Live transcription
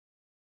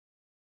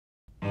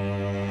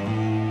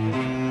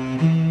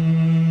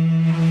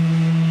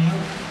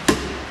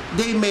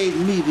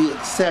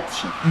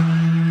exception.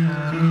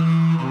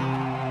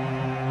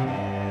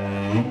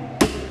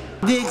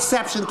 The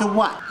exception to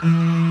what?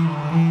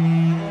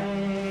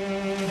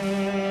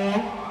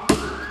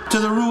 To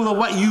the rule of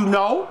what you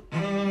know?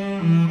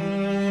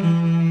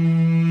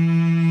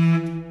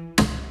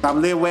 I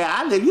live where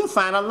I live, you'll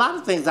find a lot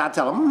of things I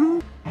tell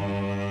them.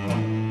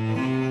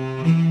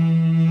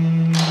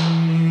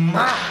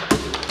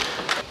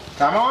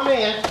 Come on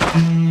in.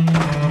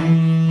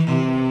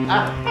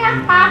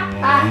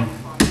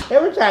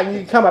 Every time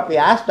you come up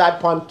here, I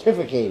start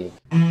pontificating.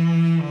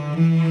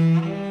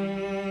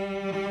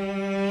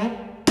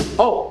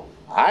 Oh,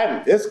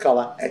 I'm this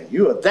color and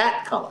you're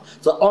that color.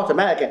 So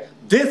automatically,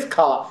 this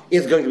color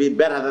is going to be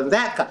better than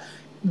that color.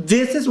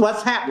 This is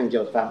what's happening,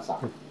 Joseph. I'm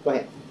sorry. Go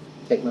ahead.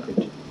 Take my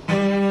picture.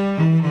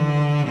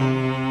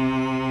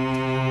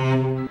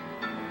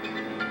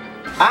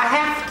 I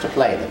have to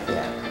play the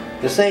piano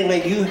the same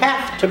way you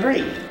have to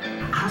breathe.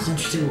 I was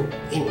interested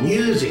in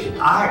music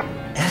and art.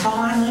 That's all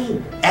I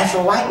knew. As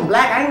for white and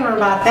black, I didn't know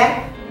about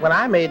that. When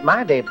I made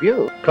my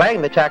debut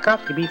playing the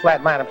Tchaikovsky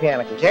B-flat minor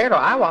piano concerto,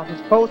 I wasn't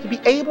supposed to be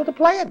able to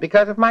play it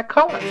because of my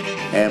color.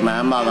 And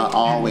my mother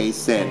always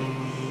said,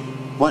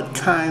 "What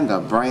kind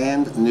of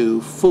brand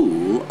new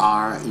fool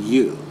are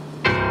you?"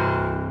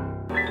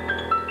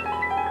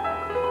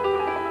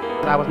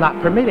 I was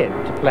not permitted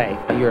to play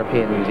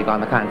European music on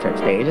the concert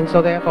stage, and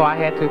so therefore I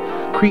had to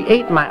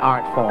create my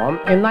art form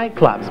in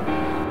nightclubs.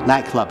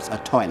 Nightclubs are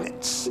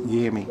toilets, you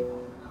hear me?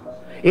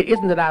 It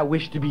isn't that I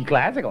wish to be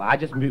classical, I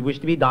just wish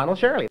to be Donald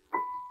Shirley.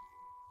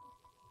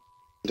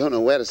 Don't know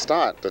where to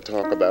start to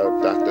talk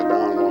about Dr.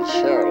 Donald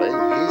Shirley.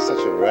 He's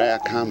such a rare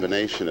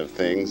combination of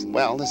things.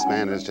 Well, this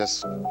man is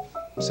just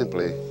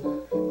simply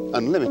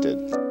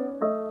unlimited.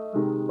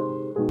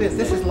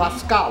 This is La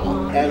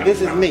Scala, and this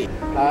is me,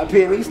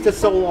 pianista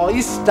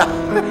soloista.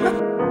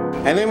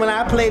 And then when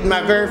I played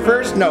my very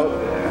first note,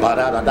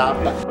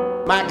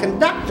 ba-da-da-da-da, my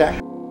conductor,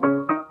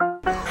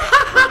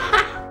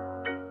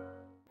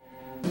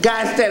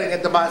 guy standing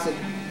at the bar said,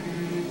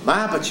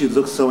 "My, but you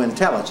look so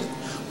intelligent."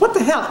 What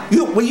the hell?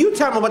 Will you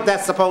tell me what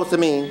that's supposed to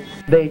mean?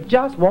 They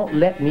just won't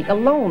let me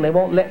alone. They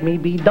won't let me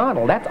be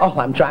Donald. That's all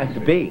I'm trying to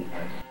be.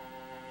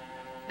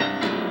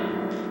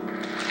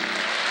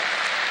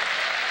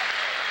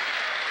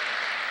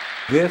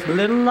 This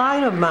little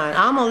light of mine,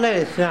 I'm gonna let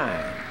it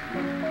shine.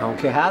 I don't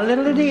care how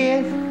little it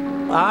is,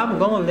 I'm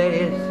gonna let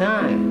it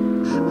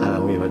shine. I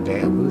don't give a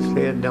damn who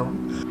said don't.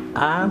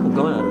 I'm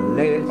gonna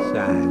let it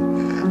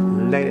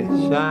shine. Let it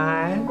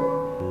shine.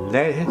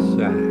 Let it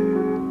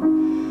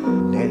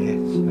shine. Let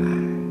it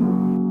shine.